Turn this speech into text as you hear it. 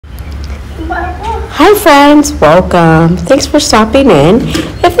Hi friends, welcome. Thanks for stopping in.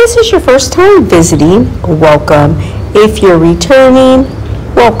 If this is your first time visiting, welcome. If you're returning,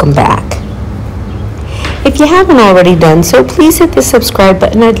 welcome back. If you haven't already done so, please hit the subscribe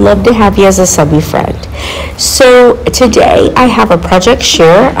button. I'd love to have you as a subby friend. So today I have a project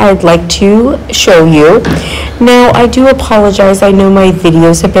share I'd like to show you. Now I do apologize. I know my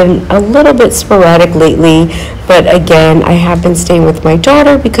videos have been a little bit sporadic lately, but again, I have been staying with my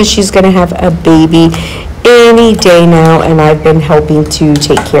daughter because she's going to have a baby any day now, and I've been helping to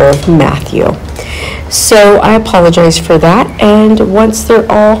take care of Matthew. So I apologize for that, and once they're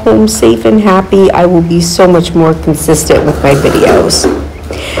all home safe and happy, I will be so much more consistent with my videos.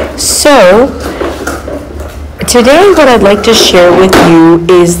 So today what I'd like to share with you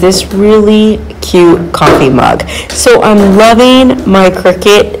is this really cute coffee mug. So I'm loving my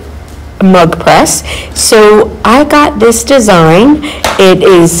Cricut mug press. So I got this design. It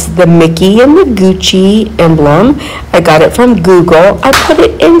is the Mickey and the Gucci emblem. I got it from Google. I put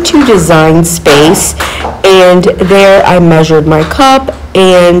it into Design Space, and there I measured my cup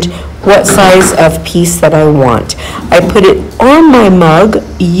and what size of piece that I want. I put it on my mug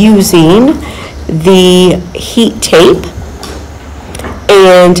using the heat tape,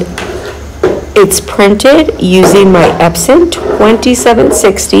 and it's printed using my Epson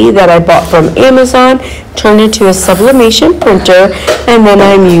 2760 that I bought from Amazon, turned into a sublimation printer, and then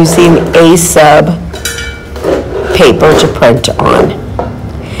I'm using a sub paper to print on.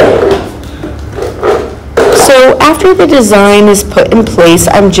 So after the design is put in place,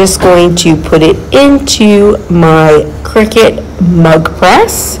 I'm just going to put it into my Cricut mug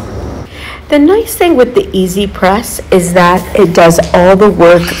press. The nice thing with the Easy Press is that it does all the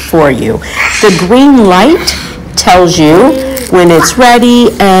work for you. The green light tells you when it's ready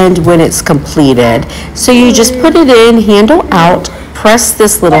and when it's completed. So you just put it in, handle out, press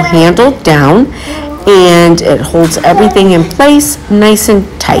this little handle down, and it holds everything in place nice and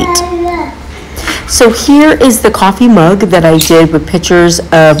tight. So here is the coffee mug that I did with pictures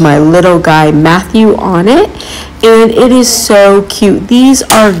of my little guy Matthew on it, and it is so cute. These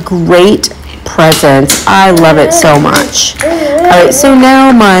are great presents. I love it so much. Alright, so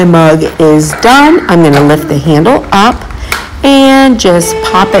now my mug is done. I'm going to lift the handle up and just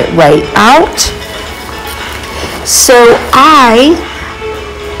pop it right out. So I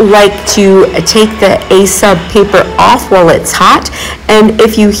like to take the A-sub paper off while it's hot, and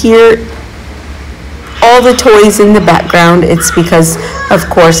if you hear all the toys in the background, it's because of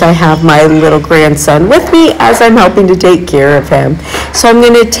course I have my little grandson with me as I'm helping to take care of him. So I'm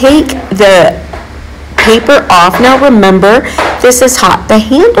going to take the paper off. Now remember, this is hot. The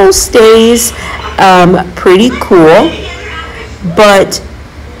handle stays pretty cool, but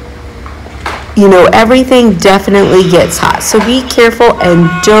you know, everything definitely gets hot. So be careful and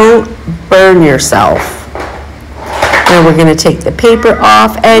don't burn yourself. Now we're going to take the paper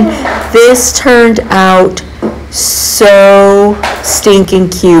off, and this turned out so stinking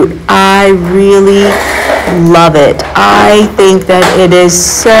cute. I really love it. I think that it is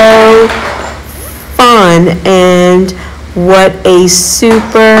so fun, and what a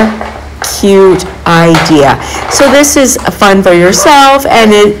super cute idea. So this is fun for yourself,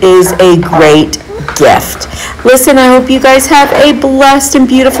 and it is a great gift. Listen, I hope you guys have a blessed and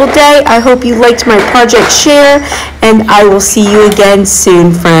beautiful day. I hope you liked my project share, and I will see you again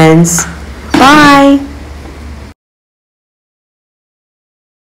soon, friends. Bye.